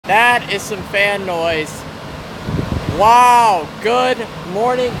That is some fan noise. Wow, good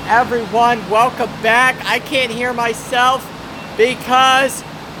morning everyone. Welcome back. I can't hear myself because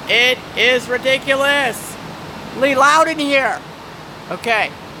it is ridiculously loud in here. Okay,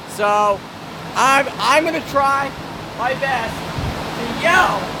 so I'm gonna try my best to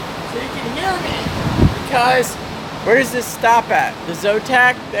yell so you can hear me, because where does this stop at? The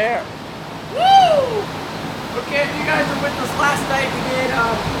Zotac? There. Woo! Okay, if you guys were with us last night, we did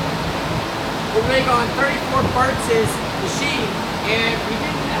we're big on 34 Burtz's machine, and we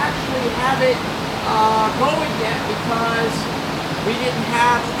didn't actually have it going yet because we didn't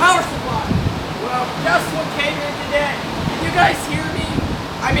have the power supply. Well, guess what came in today? Can you guys hear me?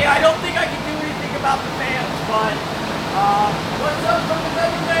 I mean, I don't think I can do anything about the fans, but what's up from the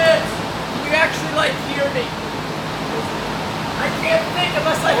government? Can you actually hear me? I can't think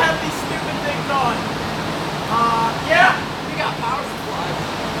unless I have these stupid things on. Yeah, we got power supplies.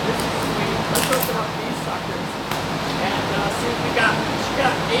 This is sweet. Let's open up these suckers and see what we got. She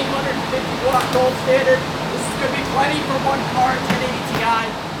got 850 watt gold standard. This is going to be plenty for one card, 1080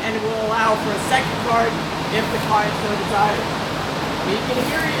 Ti, and it will allow for a second card if the client so desires. We can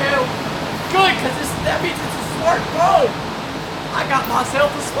hear you. Good, because that means it's a smart phone. I got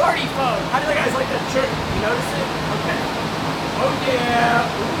myself a smarty phone. How do you guys like that shirt? You notice it? Okay. Oh yeah.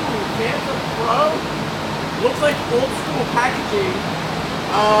 Ooh, Phantom Pro. Looks like old school packaging.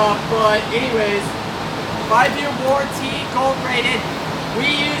 But anyways, 5-year warranty, gold rated. We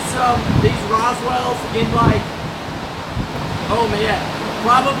use these Roswells in oh man,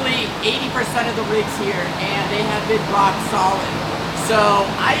 probably 80% of the rigs here, and they have been rock solid. So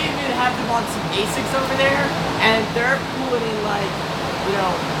I even have them on some ASICs over there, and they're cooling in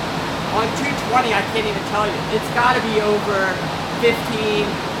on 220, I can't even tell you. It's got to be over 1,500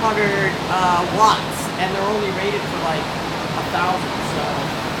 watts, and they're only rated for 1,000. So,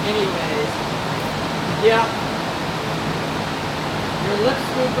 anyways, yeah. Your lips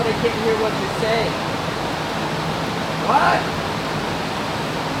move, but I can't hear what you're saying. What?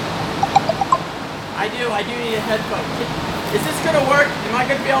 I do need a headphone. Is this gonna work? Am I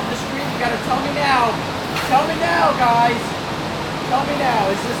gonna be able to stream? You gotta tell me now. Tell me now, guys. Tell me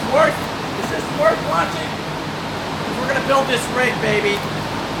now. Is this worth watching? Because we're gonna build this rig, baby.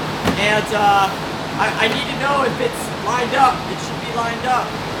 And I need to know if it's lined up. It should be lined up.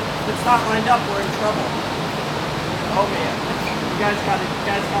 If it's not lined up, we're in trouble. Oh man. You guys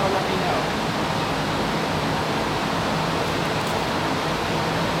gotta let me know.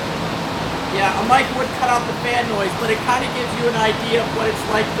 Yeah, a mic would cut out the fan noise, but it kind of gives you an idea of what it's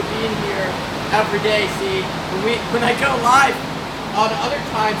like to be in here every day. See, when I go live on other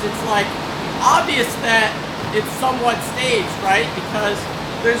times, it's obvious that it's somewhat staged, right? Because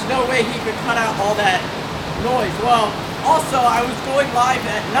there's no way he could cut out all that noise. Well, also, I was going live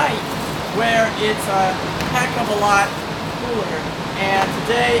at night where it's a heck of a lot cooler, and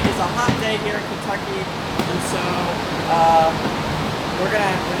today is a hot day here in Kentucky, and so we're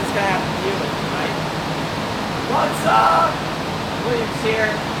just gonna have to deal with it, right? What's up? William's here.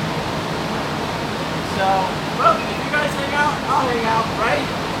 So, well, if you guys hang out, I'll hang out, right?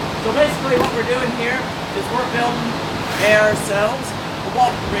 So basically what we're doing here is we're building ourselves a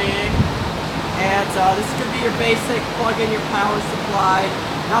Walton rig, and this is gonna be your basic plug in your power supply.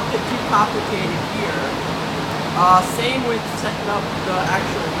 Nothing too complicated here. Same with setting up the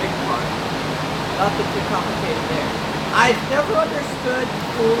actual rig part. Nothing too complicated there. I've never understood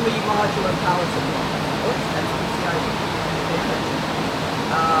fully modular power supply. Oops, that's PCIe. Pay attention.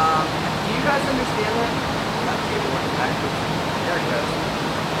 Do you guys understand that? That cable went backwards. There it goes.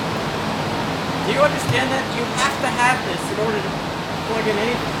 Do you understand that? You have to have this in order to plug in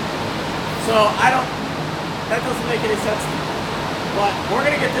anything. So that doesn't make any sense to me. But we're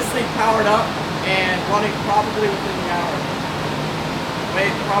gonna get this thing powered up and running probably within the hour.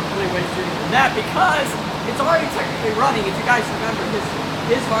 Probably way sooner than that, because it's already technically running. If you guys remember,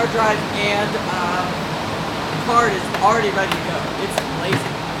 his hard drive and card is already ready to go. It's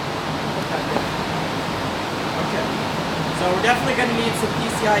blazing. Okay. So we're definitely going to need some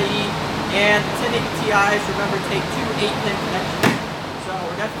PCIe and 1080 Ti's. Remember, take two 8-pin connections. So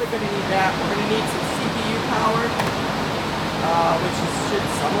we're definitely going to need that. We're going to need some CPU power, which should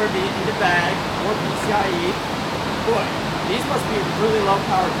somewhere be in the bag, or PCIe. Boy, these must be really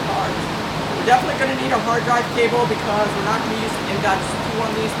low-powered cards. We're definitely going to need a hard drive cable because we're not going to use M.2 on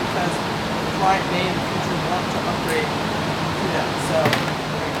these because the client may in the future want to upgrade to them. So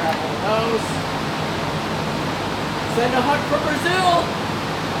we're going to grab one of those. Send a hug from Brazil.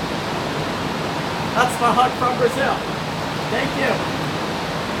 That's my hug from Brazil. Thank you.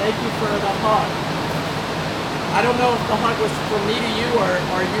 Thank you for the hug. I don't know if the hug was from me to you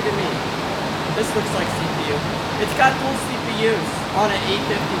or you to me. This looks like CPU. It's got dual CPUs on an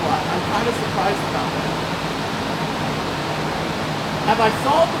 850 watt. I'm kind of surprised about that. Have I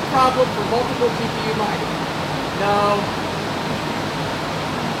solved the problem for multiple GPU mining? No.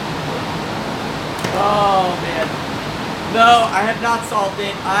 Oh man. No, I have not solved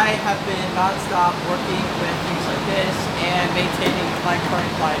it. I have been non-stop working with things like this and maintaining my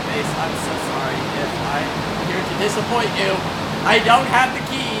current client base. I'm so sorry if I'm here to disappoint you. I don't have the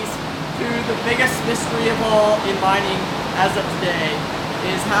keys to the biggest mystery of all in mining as of today,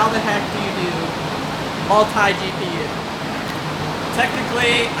 is how the heck do you do multi-GPU?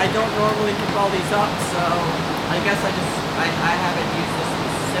 Technically, I don't normally pick all these up, so I guess I haven't used this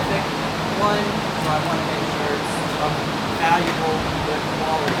specific one, so I want to make sure it's valuable, good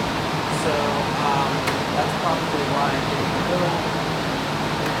quality. So that's probably why I didn't build.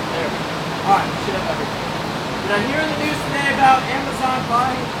 There we go. Alright, should have everything. Did I hear in the news today about Amazon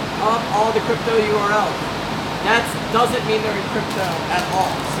buying up all the crypto URLs? That doesn't mean they're in crypto at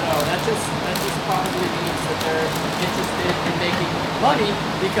all. So that just probably means that they're interested in making money,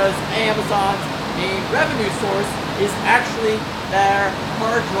 because Amazon's main revenue source is actually their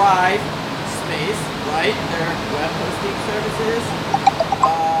hard drive space, right? Their web hosting services,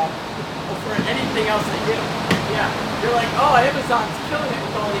 or for anything else they do. Yeah, you're like, oh, Amazon's killing it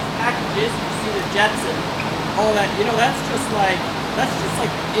with all these packages. You see the jets and all that. You know, that's just like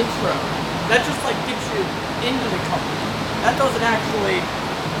intro. That just like gets you into the company. That doesn't actually.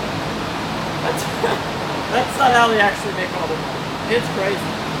 That's not how they actually make all the money. It's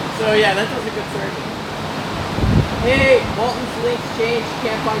crazy. So yeah, that doesn't concern me. Hey, Walton's links changed.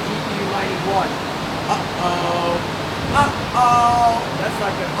 Can't find GPU 91. Uh-oh. Uh-oh. That's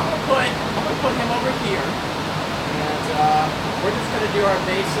not good. I'm gonna put him over here. And we're just gonna do our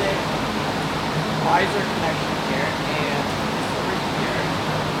basic riser connection here and this over here.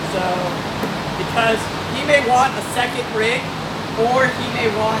 So because he may want a second rig, or he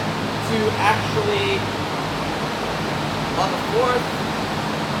may want to actually on the fourth,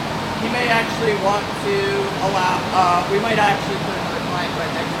 he may actually want to allow, we might actually put another client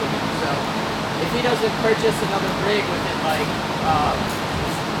right next to him. So if he doesn't purchase another rig within like,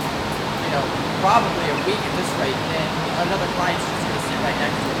 you know, probably a week at this rate, then another client's just going to sit right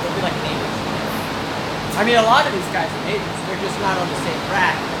next to him. They'll be like neighbors. I mean, a lot of these guys are neighbors. They're just not on the same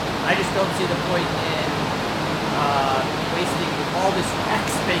rack. I just don't see the point in wasting all this rack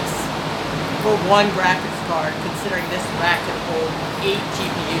space for one graphics card, considering this rack can hold 8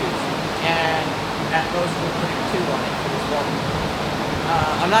 GPUs, and at most we're putting 2 on it for this one.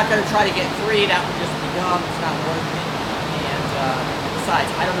 I'm not going to try to get 3, that would just be dumb, it's not worth it, and besides,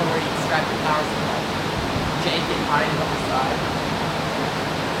 I don't know where you extract your power supply. Jank it, hide it on the side.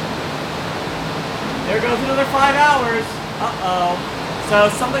 There goes another 5 hours. Uh-oh. So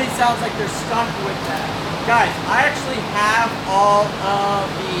somebody sounds like they're stuck with that. Guys, I actually have all of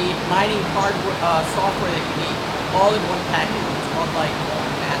the mining hardware software that you need, all in one package. It's called like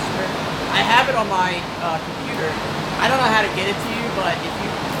Walton Master. I have it on my computer. I don't know how to get it to you, but if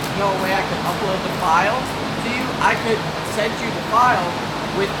you know a way I could upload the file to you, I could send you the file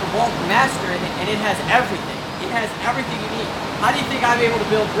with the Walton Master in it, and it has everything. It has everything you need. How do you think I'm able to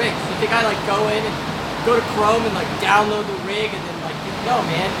build rigs? Do you think I like go in and go to Chrome and like download the rig and then like, no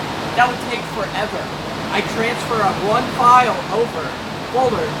man, that would take forever. I transfer one file over,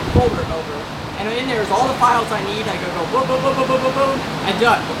 folder over, and in there is all the files I need. I go boom, boom, boom, boom, boom, boom, boom, and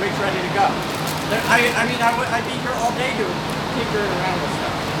done. The rig's ready to go. I mean, I'd be here all day doing tinkering around with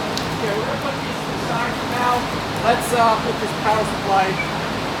stuff. Okay, we're gonna put these to the side for now. Let's put this power supply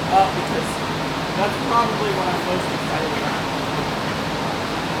up, because that's probably what I'm most excited about.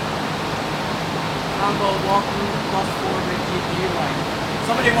 Combo Walton plus 4 rig GPU line.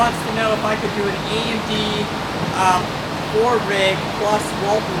 Somebody wants to know if I could do an AMD 4 rig plus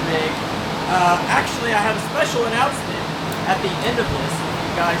Walton rig. Actually, I have a special announcement at the end of this. If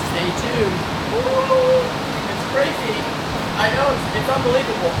you guys stay tuned. Ooh, it's crazy. I know, it's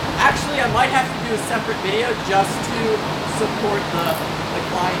unbelievable. Actually, I might have to do a separate video just to support the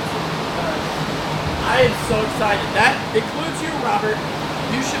clients. I am so excited. That includes you, Robert.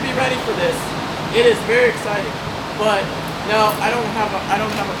 You should be ready for this. It is very exciting. But no, I don't have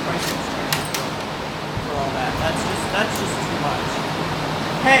a pricing structure for all that. That's just too much.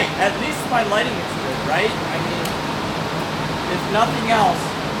 Hey, at least my lighting is good, right? I mean, if nothing else,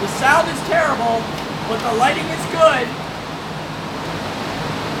 the sound is terrible, but the lighting is good.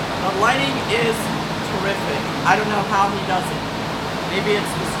 The lighting is terrific. I don't know how he does it. Maybe it's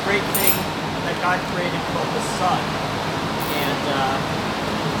this great thing that God created called the sun, and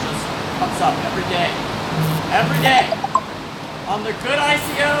it just comes up every day. every day on the good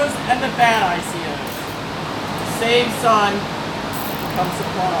ICOs and the bad ICOs. The same sun comes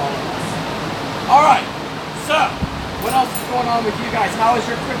upon all of us. Alright, so what else is going on with you guys? How was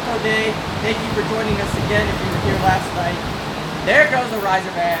your crypto day? Thank you for joining us again if you were here last night. There goes the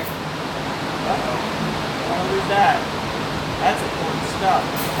riser bag. Uh-oh. Don't want to lose that. That's important stuff.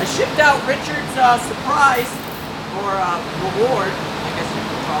 I shipped out Richard's surprise or reward, I guess you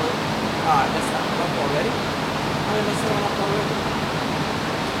could call it. I messed that one up already. How did I mess that one up already?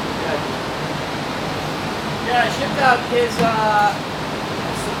 Good. Yeah, I shipped out his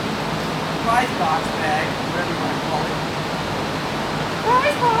surprise box bag, whatever you want to call it.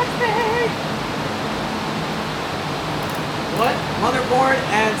 Surprise box bag! What motherboard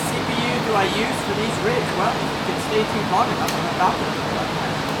and CPU do I use for these rigs? Well, if you can stay tuned long enough, I'm about to talk about that.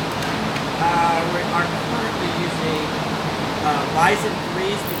 We are currently using Ryzen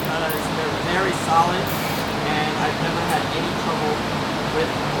 3s because they're very solid and I've never had any trouble with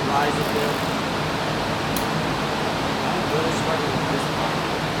the Ryzen build. I'm really struggling with this part.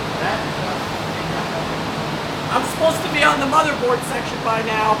 I'm supposed to be on the motherboard section by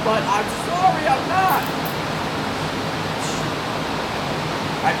now, but I'm sorry I'm not.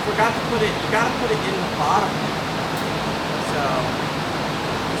 I forgot to put it, you gotta put it in the bottom. So,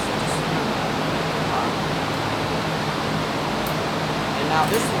 and now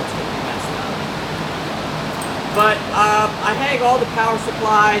this one's gonna be messed up. But I hang all the power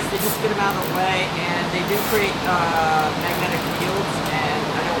supplies, they just get them out of the way, and they do create magnetic fields, and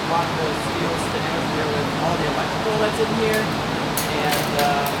I don't want those fields to interfere with all the electrical that's in here, and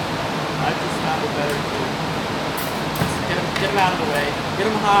I just found it better to get them out of the way, get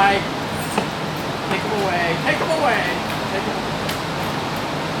them high, take them away, take them away, take them away.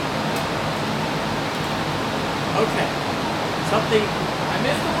 Okay, something, I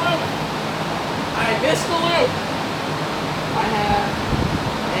missed the loop. I missed the loop. I have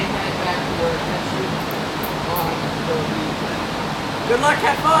a head back to work and shoot on the weekend. Good luck,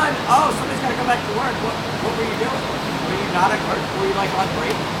 have fun. Oh, somebody's got to go back to work. What were you doing? Were you not at work? Were you like on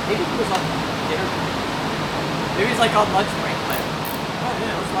break? Maybe he was on dinner break. Maybe he's like on lunch break. Like, oh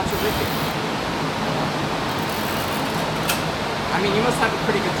yeah, let's watch a video. I mean, you must have a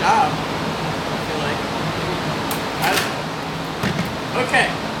pretty good job. I feel like. I don't know. Okay,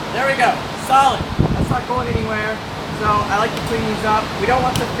 there we go. Solid. That's not going anywhere. So I like to clean these up. We don't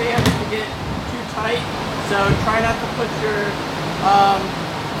want the fans to get too tight. So try not to put your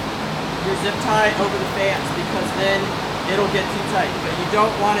zip tie over the fans because then it'll get too tight. But you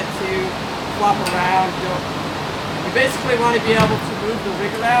don't want it to flop around. You basically want to be able to move the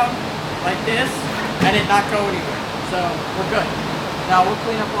rig around like this and it not go anywhere. So we're good. Now we'll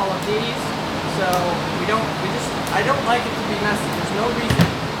clean up all of these. So I don't like it to be messy. There's no reason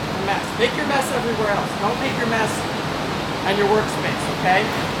for mess. Make your mess everywhere else. Don't make your mess on your workspace, okay?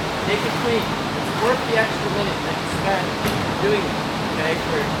 Make it clean. It's worth the extra minute that you spend doing it, okay,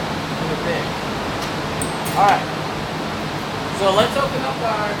 for the rig. Alright. So let's open up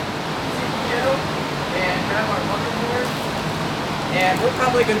our CPU and grab our motherboard. And we're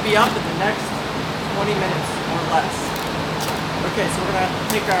probably going to be up in the next 20 minutes or less. Okay, so we're going to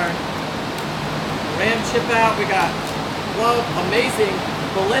take our RAM chip out. We got amazing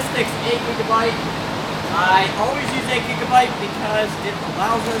ballistics 8GB. I always use 8GB because it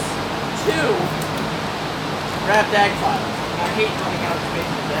allows us to grab DAG files. I hate running out of space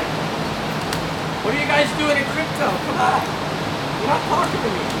for DAG files. What are you guys doing in crypto? Come on. You're not talking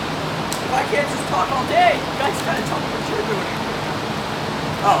to me. If I can't just talk all day, you guys gotta tell me what you're doing in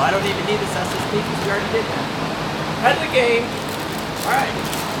crypto. Oh, I don't even need this SSD because we already did that. Head of the game. Alright.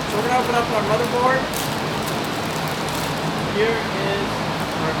 So we're going to open up our motherboard. Here is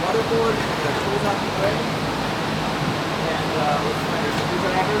our motherboard. We're going to close out the way. And let's find our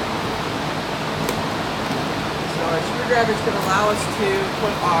screwdriver. So our screwdriver is going to allow us to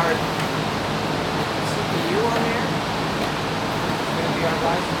put our CPU on there. It's going to be our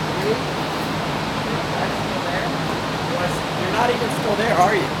Ryzen 3. That's still there. You're not even still there,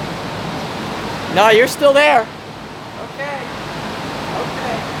 are you? No, you're still there. Okay.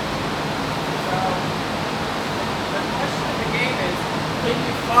 Okay. So, the question of the game is, can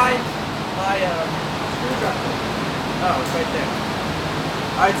you find my screwdriver? Oh, it's right there.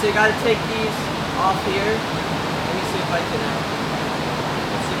 Alright, so you gotta take these off here. Let me see if I can,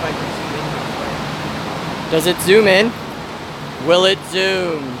 let's see if I can zoom in real quick. Does it zoom in? Will it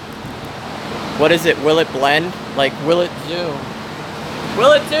zoom? What is it? Will it blend? Like, will it zoom?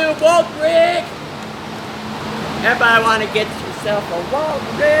 Will it zoom? Walton Rig! Everybody want to get yourself a Walton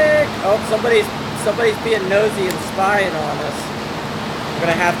Rig! Oh, somebody's being nosy and spying on us. We're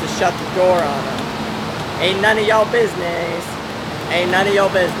gonna have to shut the door on them. Ain't none of y'all business. Ain't none of your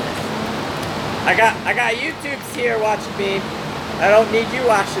business. I got YouTubes here watching me. I don't need you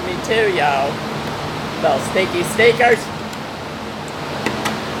watching me too, yo. Little stinky stakers.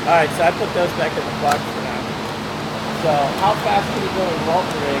 Alright, so I put those back in the box for now. So, how fast can you go in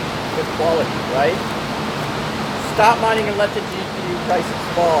Walton Rig with quality, right? Stop mining and let the GPU prices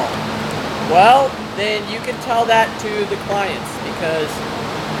fall. Well, then you can tell that to the clients because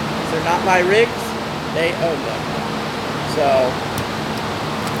these are not my rigs, they own them. So,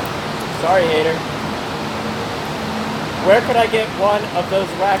 sorry hater. Where could I get one of those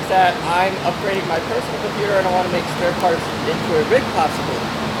racks at? I'm upgrading my personal computer and I want to make spare parts into a rig possibly.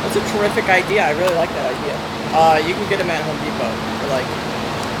 That's a terrific idea. I really like that idea. You can get them at Home Depot for like,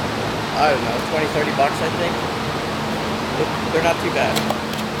 I don't know, 20, 30 bucks I think. They're not too bad.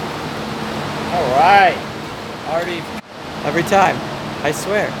 Alright. Already. Every time. I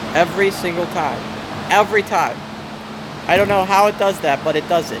swear. Every single time. Every time. I don't know how it does that, but it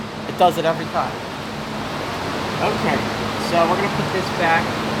does it. It does it every time. Okay. So we're going to put this back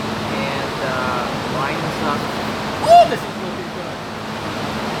and line this up. Oh, this is looking good.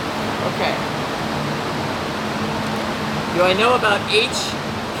 Okay. Do I know about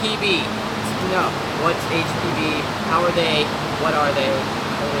HPB? No. What's HPB? How are they? What are they?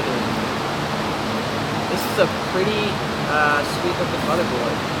 What are they doing? This is a pretty sweet looking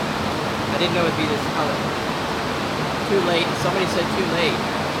motherboard. I didn't know it'd be this color. Too late. Somebody said too late.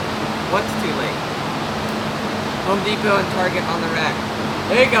 What's too late? Home Depot and Target on the rack.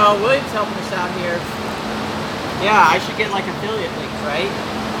 There you go. William's helping us out here. Yeah, I should get like affiliate links, right?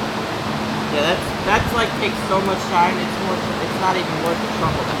 Yeah, that's like takes so much time. It's not even worth the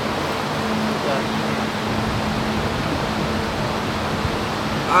trouble.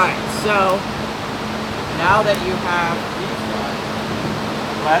 Alright, so now that you have these ones,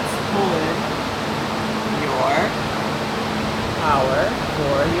 let's pull in your power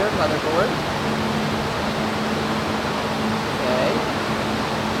for your motherboard. Okay.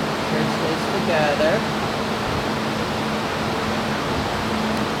 Trace this together.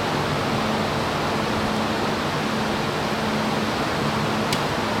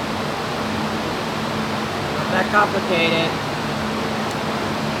 Not that complicated.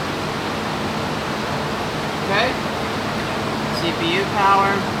 Okay, CPU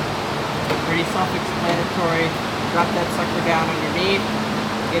power, pretty self-explanatory. Drop that sucker down underneath,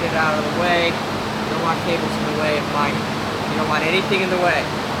 get it out of the way. You don't want cables in the way of mining. You don't want anything in the way.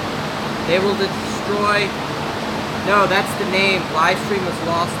 They will destroy. No, that's the name. Live stream was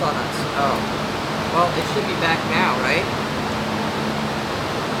lost on us. Oh, well, it should be back now, right?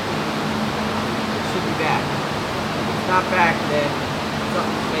 It should be back. If it's not back, then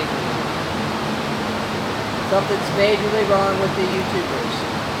something's majorly wrong. Something's majorly wrong with the YouTubers.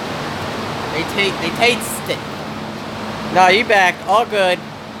 They taste it. No, you back. All good.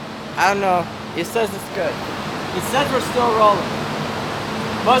 I don't know. It says it's good. It says we're still rolling.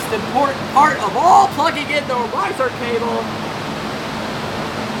 Most important part of all, plugging in the riser cable.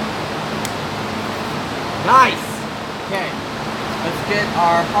 Nice. Okay. Let's get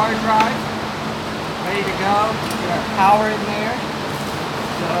our hard drive ready to go. Get our power in there.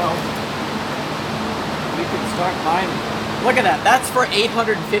 So we can start mining. Look at that. That's for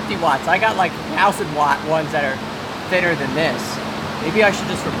 850 watts. I got like 1,000 watt ones that are thinner than this. Maybe I should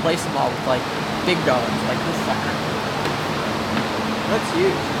just replace them all with like big dogs like this sucker. That's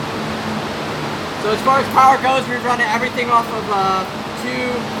huge. So as far as power goes, we run everything off of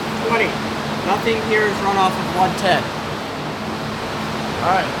 220. Nothing here is run off of 110.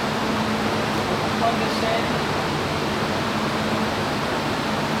 Alright. Plug this in.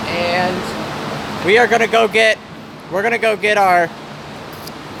 And we are gonna go get our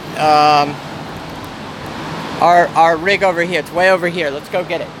rig over here. It's way over here. Let's go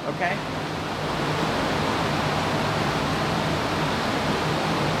get it, okay?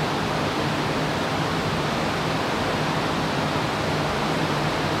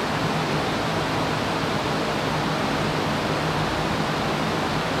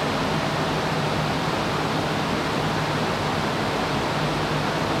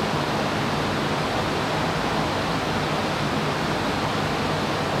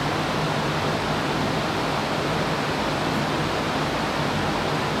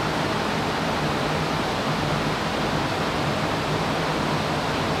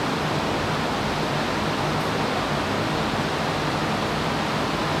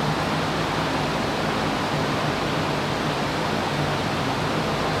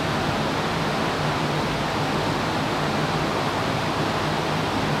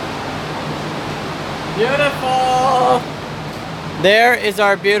 Beautiful! There is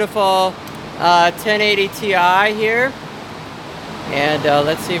our beautiful 1080 Ti here. And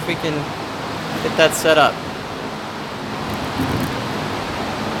let's see if we can get that set up.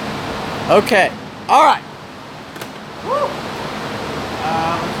 Okay. All right. Woo.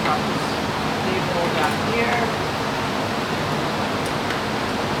 Let's drop this table down here.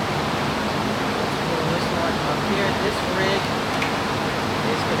 Pull this one up here. This rig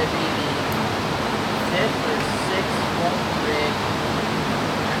is going to be the 5th or 6th Walton rig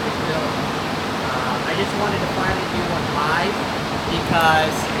that we built. I just wanted to finally do one live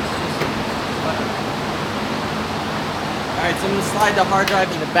because it's just fun. Alright, so I'm going to slide the hard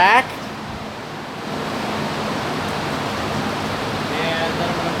drive in the back. And then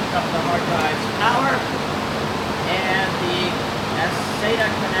I'm going to hook up the hard drive's power and the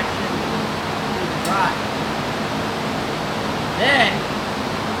SATA connection to the drive. Then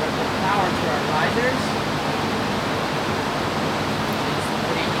we're going to put power to our risers. It's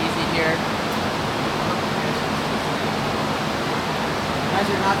pretty easy here. You guys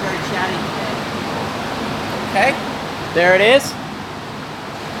are not very chatty today. Okay, there it is.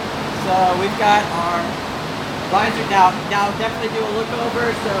 So we've got our riser now. Now definitely do a look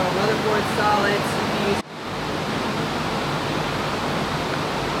over. So motherboard solid, CPUs.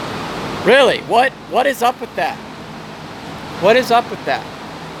 Really? What is up with that? What is up with that?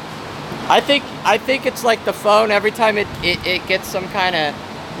 I think it's like the phone. Every time it gets some kind of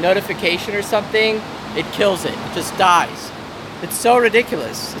notification or something, it kills it. It just dies. It's so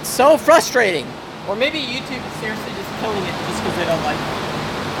ridiculous. It's so frustrating. Or maybe YouTube is seriously just killing it just because they don't like it.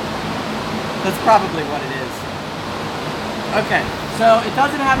 That's probably what it is. Okay, so it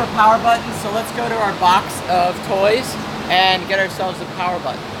doesn't have a power button, so let's go to our box of toys and get ourselves a power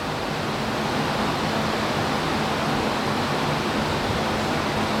button.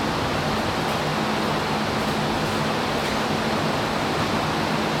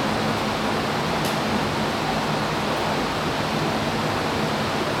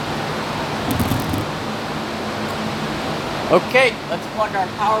 Okay, let's plug our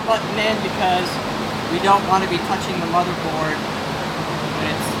power button in because we don't want to be touching the motherboard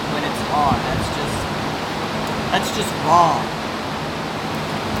when it's on. That's just wrong.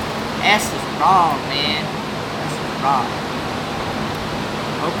 S is wrong, man. S is wrong.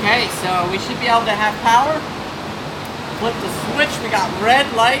 Okay, so we should be able to have power. Flip the switch. We got red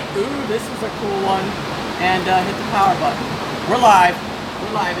light. Ooh, this is a cool one. And hit the power button. We're live.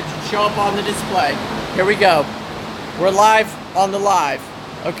 We're live. It should show up on the display. Here we go. We're live on the live.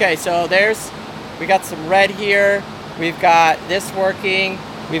 Okay, so we got some red here. We've got this working.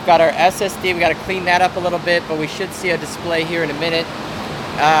 We've got our SSD. We got to clean that up a little bit, but we should see a display here in a minute.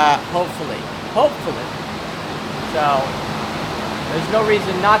 Hopefully. So there's no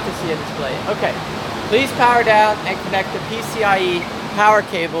reason not to see a display. Okay, please power down and connect the PCIe power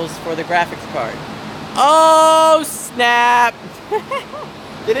cables for the graphics card. Oh, snap.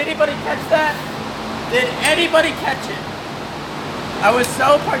 Did anybody catch that? Did anybody catch it? I was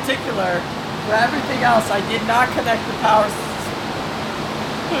so particular for everything else. I did not connect the power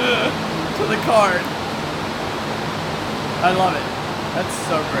to the card. I love it. That's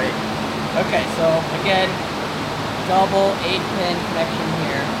so great. Okay, so again, double 8-pin connection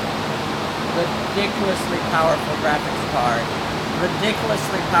here. Ridiculously powerful graphics card.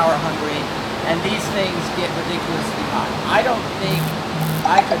 Ridiculously power hungry. And these things get ridiculously hot. I don't think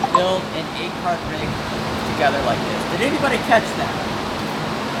I could build an 8-card rig together like this. Did anybody catch that?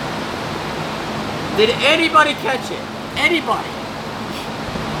 Did anybody catch it? Anybody?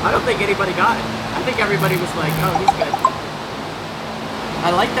 I don't think anybody got it. I think everybody was like, oh, he's good. I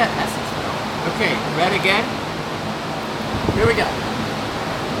like that message though. Okay, red again. Here we go.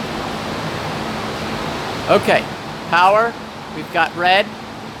 Okay, power. We've got red.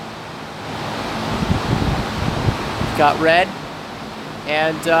 We've got red.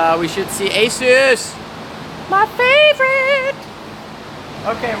 And we should see Asus. My favorite.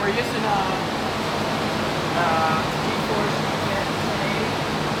 Okay, we're using GeForce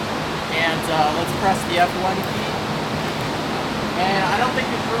and let's press the F1 key. And I don't think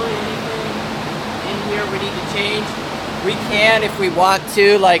there's really anything in here we need to change. We can, if we want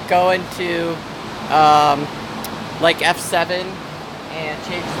to, like go into like F7 and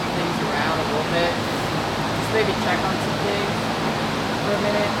change some things around a little bit. Just maybe check on some things for a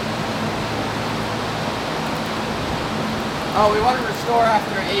minute. Oh, we want to restore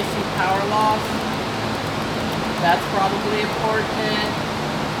after AC power loss. That's probably important.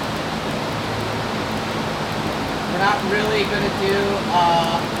 We're not really going to do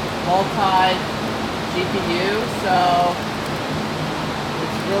multi GPU, so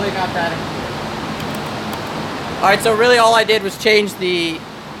it's really not that important. Alright, so really all I did was change the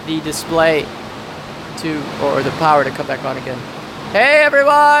the display to, or the power to come back on again. Hey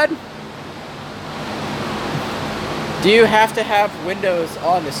everyone! Do you have to have Windows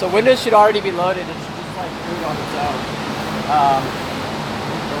on this? So Windows should already be loaded. It should just like boot on its own.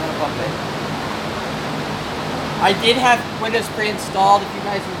 I did have Windows pre-installed. If you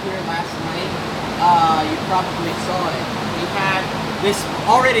guys were here last night, you probably saw it. We had this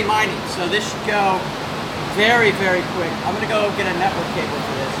already mining, so this should go very, very quick. I'm gonna go get a network cable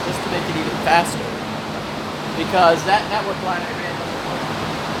for this, just to make it even faster. Because that network line I ran doesn't work.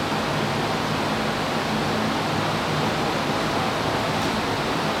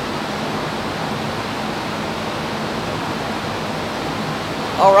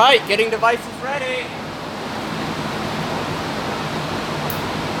 All right, getting devices ready.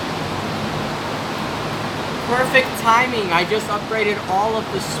 Perfect timing. I just upgraded all of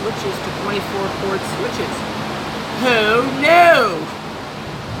the switches to 24-port switches. Who knew?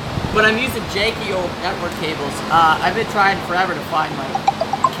 But I'm using janky old network cables. I've been trying forever to find like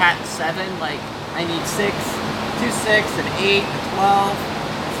Cat 7. Like I need 6, 2, 6, and 8, 12,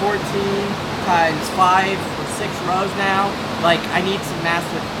 14 times 5 or 6 rows now. Like I need some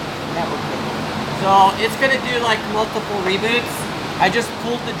massive network cables. So it's gonna do like multiple reboots. I just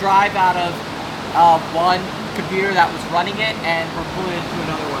pulled the drive out of one computer that was running it, and we're pulling it to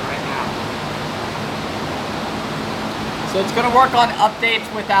another one right now. So it's going to work on updates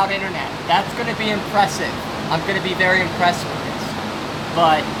without internet. That's going to be impressive. I'm going to be very impressed with this.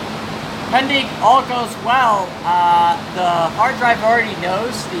 But pending all goes well, the hard drive already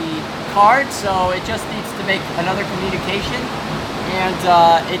knows the card, so it just needs to make another communication, and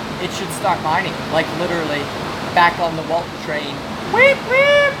it should start mining, like literally back on the Walton train. Weep,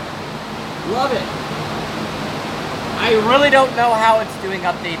 weep! Love it. I really don't know how it's doing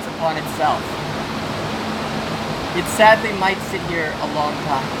updates upon itself. It sadly might sit here a long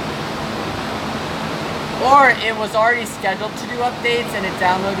time. Or it was already scheduled to do updates and it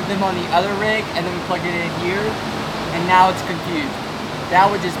downloaded them on the other rig and then we plugged it in here and now it's confused. That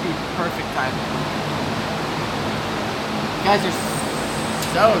would just be perfect timing. You guys are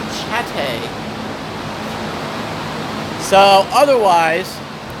so chatty. So otherwise,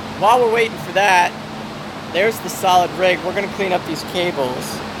 while we're waiting for that, there's the solid rig. We're going to clean up these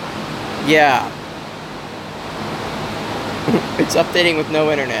cables. Yeah. It's updating with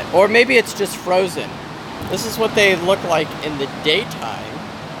no internet. Or maybe it's just frozen. This is what they look like in the daytime.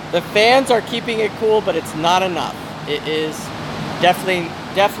 The fans are keeping it cool, but it's not enough. It is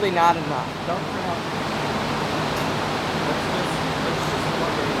definitely not enough. Don't turn off.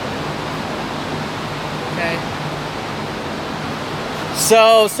 Okay.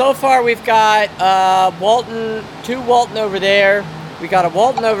 So far we've got Walton, 2 Walton over there. We got a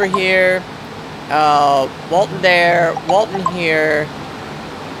Walton over here, Walton there, Walton here.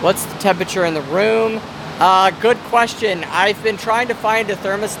 What's the temperature in the room? Good question. I've been trying to find a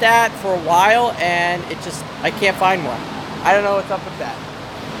thermostat for a while and I can't find one. I don't know what's up with that.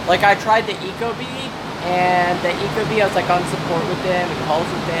 Like I tried the Ecobee, and the Ecobee I was like on support with them and calls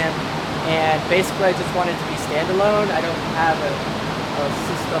with them, and basically I just wanted to be standalone. I don't have a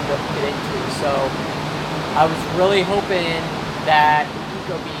system to get into, so I was really hoping that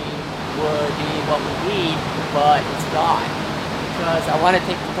Ecobee would be what we need, but it's not, because I want to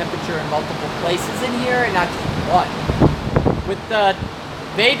take the temperature in multiple places in here and not just one. With the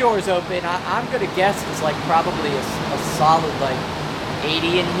bay doors open, I'm gonna guess it's like probably a solid like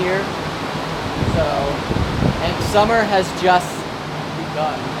 80 in here. So, and summer has just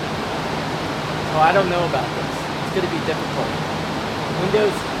begun, so I don't know about this. It's gonna be difficult.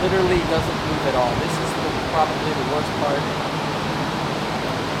 Windows literally doesn't move at all. This is probably the worst part.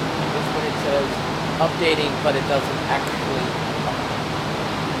 Is when it says updating, but it doesn't actually update.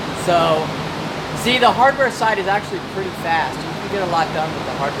 So, see, the hardware side is actually pretty fast. You can get a lot done with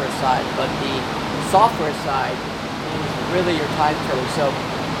the hardware side, but the software side is really your time killer. So,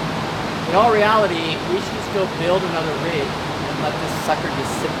 in all reality, we should just go build another rig and let this sucker just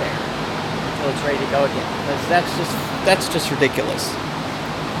sit there until it's ready to go again. Because that's just ridiculous.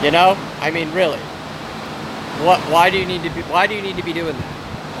 You know? I mean, really. Why do you need to be doing that?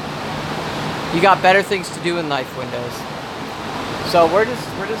 You got better things to do in life, Windows. So we're just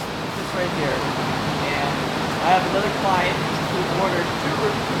right here. And I have another client who ordered 2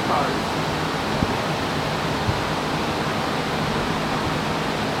 cars.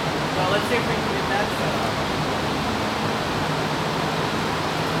 So let's see if we can get that set up.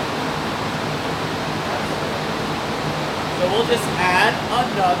 So we'll just add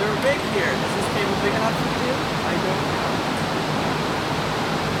another rig here. Is this cable big enough for you? I don't know.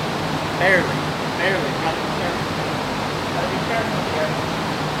 Barely. Gotta be careful. Gotta be careful here.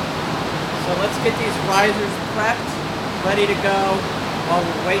 So let's get these risers prepped, ready to go while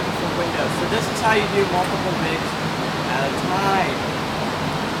we're waiting for windows. So this is how you do multiple rigs at a time.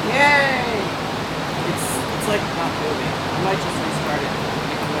 Yay! It's like not moving. I might just restart it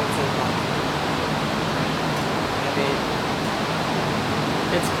even though it's so long. I mean,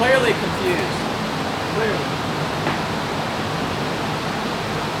 it's clearly confused. Clearly.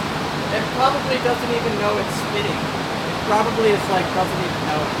 It probably doesn't even know it's spinning. It probably is like doesn't even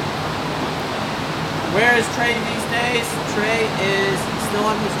know it. Where is Trey these days? Trey is still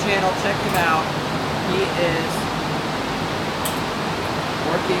on his channel. Check him out. He is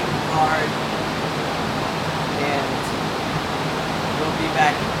working hard and we'll be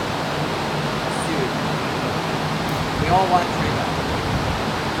back soon. We all want Trey back.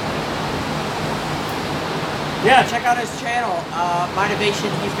 Yeah, check out his channel.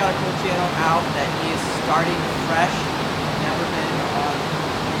 Motivation, he's got a cool channel out that he is starting fresh. Never been on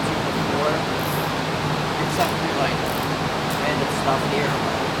YouTube before. Except for like random stuff here.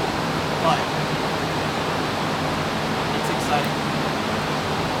 But it's exciting.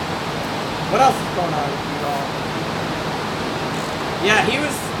 What else is going on with you all? Yeah, he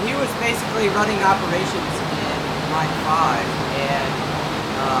was basically running operations in Line 5 and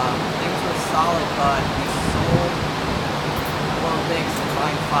things were solid, but we sold 4 rigs in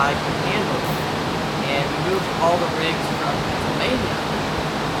Line 5 to handle and we moved all the rigs from Pennsylvania.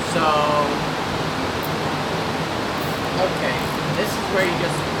 So okay, this is where you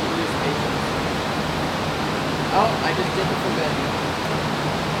just lose patience. Oh, I just did the forbidden.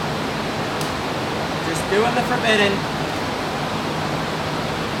 Just doing the forbidden.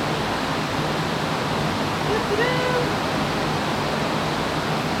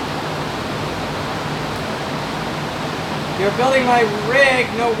 You're building my rig,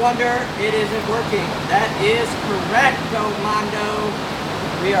 no wonder it isn't working. That is correct, Mondo.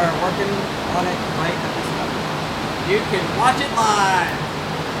 We are working on it right at this moment. You can watch it live.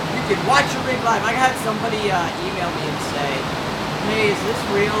 You can watch your rig live. I had somebody email me and say, hey, is this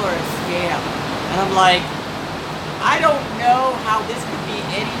real or a scam? And I'm like, I don't know how this could be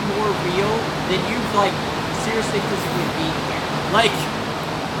any more real than you've like seriously physically being here. Like,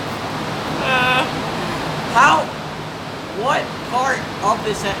 what part of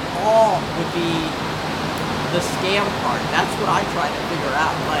this at all would be the scam part? That's what I'm trying to figure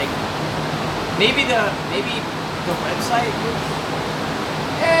out. Like, maybe the website was,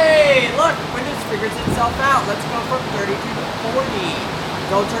 hey, look, Windows figures itself out. Let's go from 32 to 40.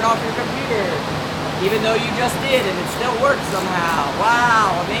 Don't turn off your computer. Even though you just did and it still works somehow.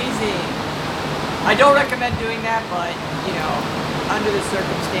 Wow, amazing. I don't recommend doing that, but, you know, under the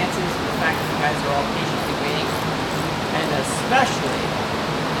circumstances, the fact that you guys are all patiently waiting, and especially,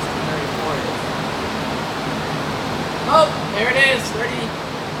 this is very important. Oh, there it is, ready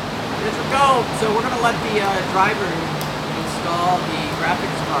to go. So we're going to let the driver install the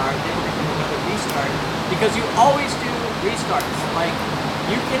graphics card, then we're going to do another restart, because you always do restarts. Like,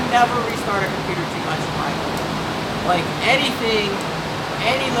 you can never restart a computer too much in my opinion. Like, anything,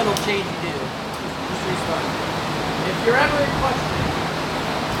 any little change you do, just restart. If you're ever in question,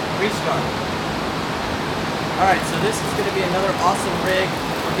 restart. Alright, so this is going to be another awesome rig.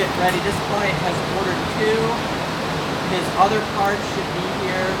 We're getting ready. This client has ordered 2. His other part should be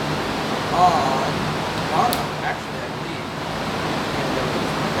here on tomorrow, actually, I believe. And we'll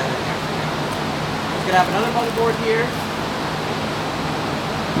just put that in there for now. He's going to have another motherboard here.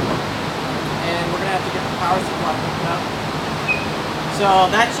 And we're going to have to get the power supply hooked up. So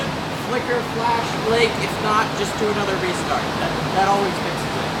that should flicker, flash, blink. If not, just do another restart. That always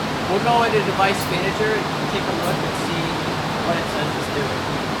fixes it. We'll go into Device Manager and take a look and see what it says it's doing.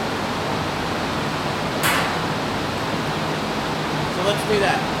 So let's do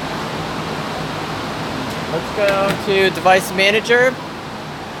that. Let's go to Device Manager.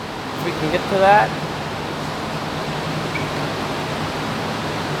 If we can get to that.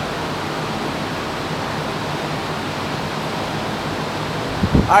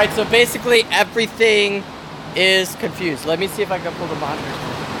 Alright, so basically everything is confused. Let me see if I can pull the monitor.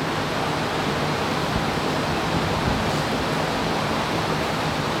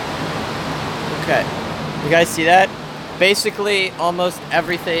 Okay, you guys see that? Basically, almost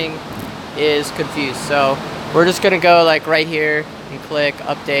everything is confused. So we're just gonna go like right here and click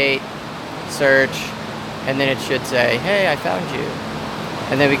update, search, and then it should say, hey, I found you.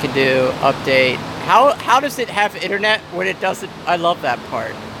 And then we can do update. How does it have internet when it doesn't? I love that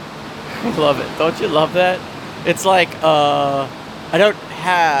part. I love it. Don't you love that? It's like, I don't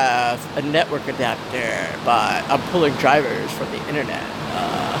have a network adapter, but I'm pulling drivers from the internet.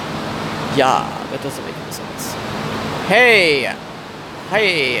 Yeah, that doesn't make any sense. Hey,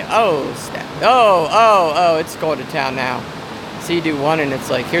 Hey, oh, snap. Oh, it's going to town now. So you do one and it's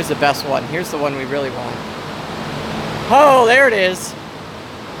like, here's the best one. Here's the one we really want. Oh, there it is.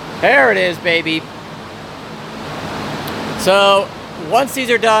 There it is, baby. So once these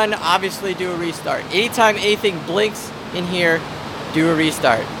are done, obviously do a restart. Anytime anything blinks in here, do a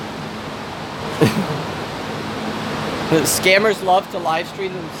restart. The scammers love to live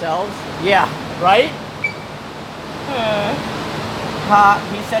stream themselves. Yeah, right?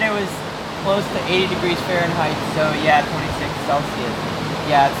 He said it was close to 80 degrees Fahrenheit, so yeah, 26 Celsius.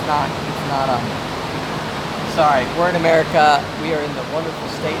 Yeah, it's not, sorry, we're in America. We are in the wonderful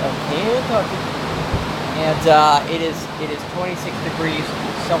state of Kentucky. And it is 26 degrees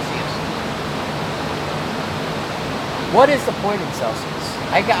Celsius. What is the point in Celsius?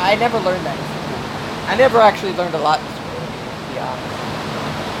 I never learned that in school. I never actually learned a lot in school, to be honest.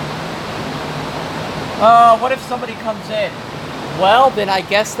 What if somebody comes in? Well, then I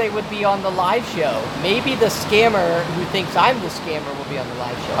guess they would be on the live show. Maybe the scammer who thinks I'm the scammer will be on the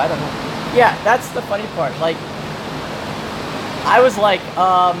live show. I don't know. Yeah, that's the funny part. Like, I was like,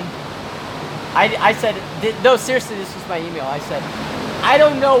 I said, no, seriously, this was my email. I said, I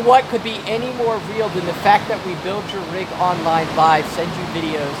don't know what could be any more real than the fact that we build your rig online live, send you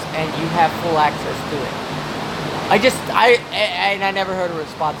videos, and you have full access to it. I never heard a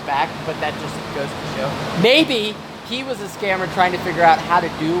response back, but that just goes to show. Maybe he was a scammer trying to figure out how to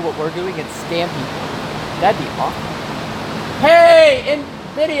do what we're doing and scam people. That'd be awesome. Hey,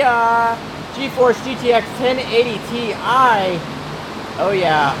 NVIDIA GeForce GTX 1080 Ti. Oh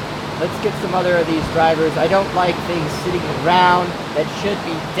yeah, let's get some other of these drivers. I don't like things sitting around that should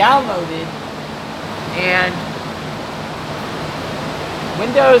be downloaded. And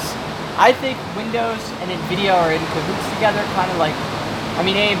Windows, I think Windows and NVIDIA are in cahoots together, kind of like, I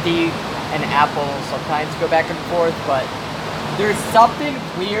mean, AMD and Apple sometimes go back and forth, but there's something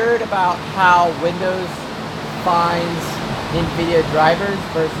weird about how Windows finds NVIDIA drivers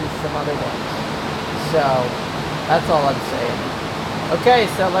versus some other ones. So, that's all I'm saying. Okay,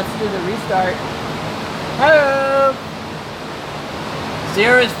 so let's do the restart. Hello!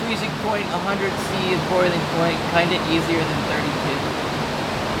 0 is freezing point, 100 C is boiling point, kinda easier than 32.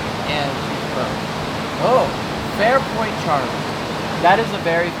 And oh, fair point, Charlie. That is a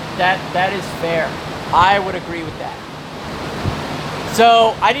very, that is fair. I would agree with that.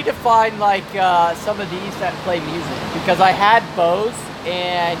 So I need to find like some of these that play music because I had Bose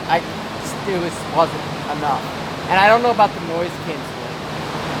and it wasn't enough. And I don't know about the noise canceling.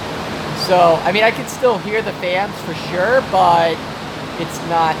 So, I mean, I can still hear the fans for sure, but it's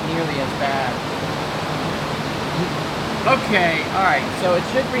not nearly as bad. Okay, alright, so it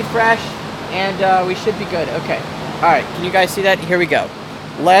should refresh, and we should be good. Okay, alright, can you guys see that? Here we go.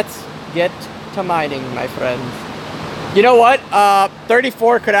 Let's get to mining, my friends. You know what?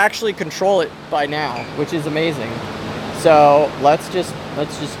 34 could actually control it by now, which is amazing. So, let's just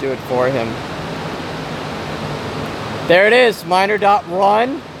do it for him. There it is,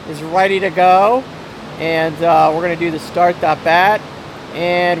 miner.run is ready to go. And we're going to do the start.bat.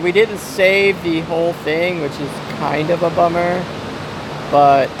 And we didn't save the whole thing, which is kind of a bummer.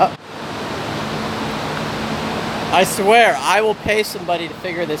 But I swear, I will pay somebody to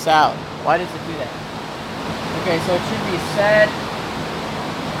figure this out. Why does it do that? Okay, so it should be set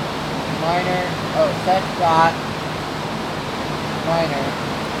miner. Oh, set dot miner.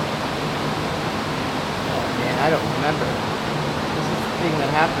 Oh man, I don't remember. This is the thing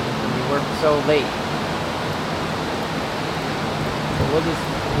that happens when you work so late. So we'll just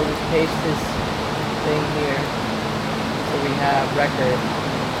paste this thing here so we have record,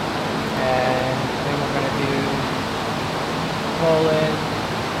 and then we're gonna do colon.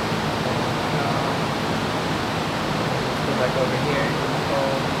 Let's go back over here to the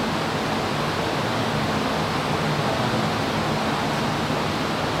colon.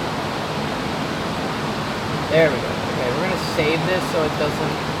 There we go. Okay, we're gonna save this so it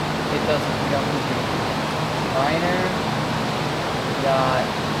doesn't jump into miner dot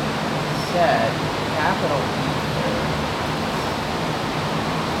set capital E first,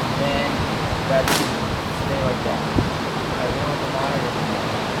 then that's stay like that. I want the monitor.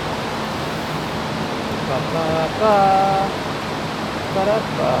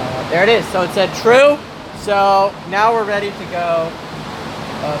 There it is. So it said true. So now we're ready to go.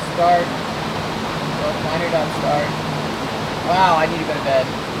 Start. Miner dot start. Wow, I need to go to bed.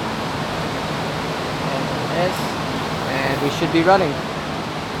 And this. And we should be running.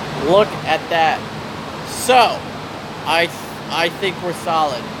 Look at that. So, I think we're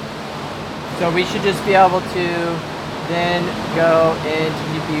solid. So we should just be able to then go into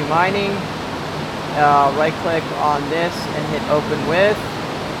GPU mining. right click on this and hit open with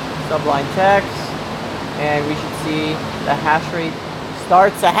subline text, and we should see the hash rate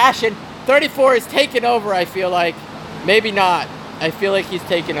starts the hashing. 34 is taking over, I feel like. Maybe not. I feel like he's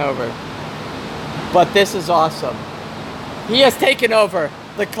taken over. But this is awesome. He has taken over.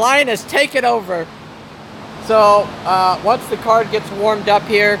 The client has taken over. So once the card gets warmed up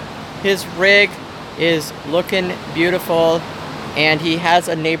here, his rig is looking beautiful, and he has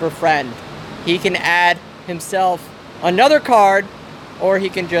a neighbor friend. He can add himself another card, or he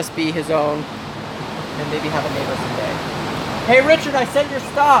can just be his own and maybe have a neighbor someday. Hey Richard, I sent your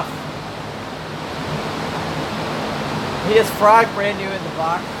stuff. He has frog brand new in the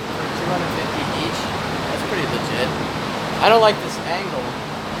box for $250 each. That's pretty legit. I don't like this angle.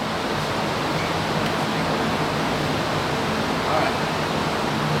 Alright.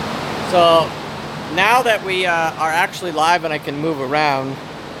 So now that we are actually live and I can move around,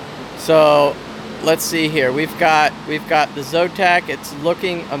 so let's see here. We've got the Zotac. It's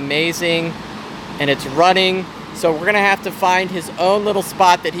looking amazing and it's running. So we're gonna have to find his own little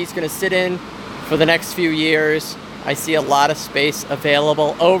spot that he's gonna sit in for the next few years. I see a lot of space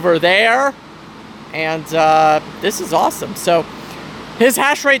available over there, and this is awesome. So his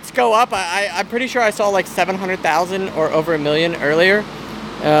hash rates go up. I'm pretty sure I saw like 700,000 or over 1 million earlier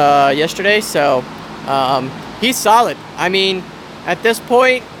yesterday. So he's solid. I mean, at this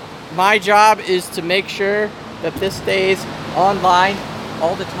point, my job is to make sure that this stays online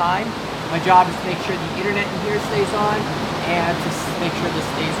all the time. My job is to make sure the internet in here stays on, and to make sure this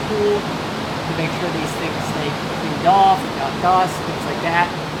stays cool, to make sure these things stay cleaned off, without dust, things like that,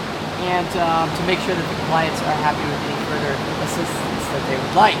 and to make sure that the clients are happy with any further assistance that they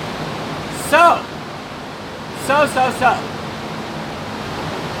would like. So,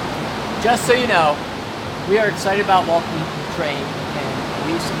 just so you know, we are excited about Walton Train, and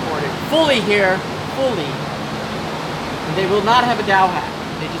we support it fully here, fully. And they will not have a Dow hack.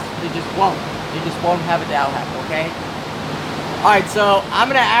 They just won't. They just won't have a Dow hack, okay? Alright, so I'm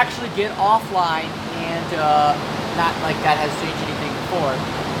gonna actually get offline and not like that has changed anything before,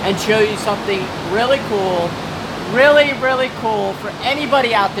 and show you something really cool, really cool for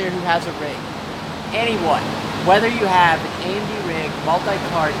anybody out there who has a rig. Anyone. Whether you have an AMD rig,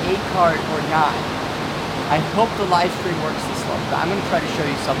 multi-card, 8-card, or not. I hope the live stream works this long, but I'm gonna try to show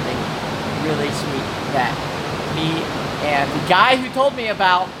you something really sweet that me and the guy who told me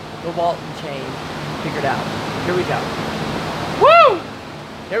about the Walton chain figured out. Here we go. Woo!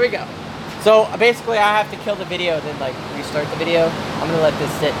 Here we go. So basically I have to kill the video, then like restart the video. I'm gonna let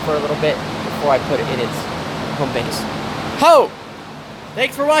this sit for a little bit before I put it in its home base. Ho!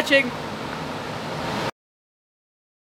 Thanks for watching.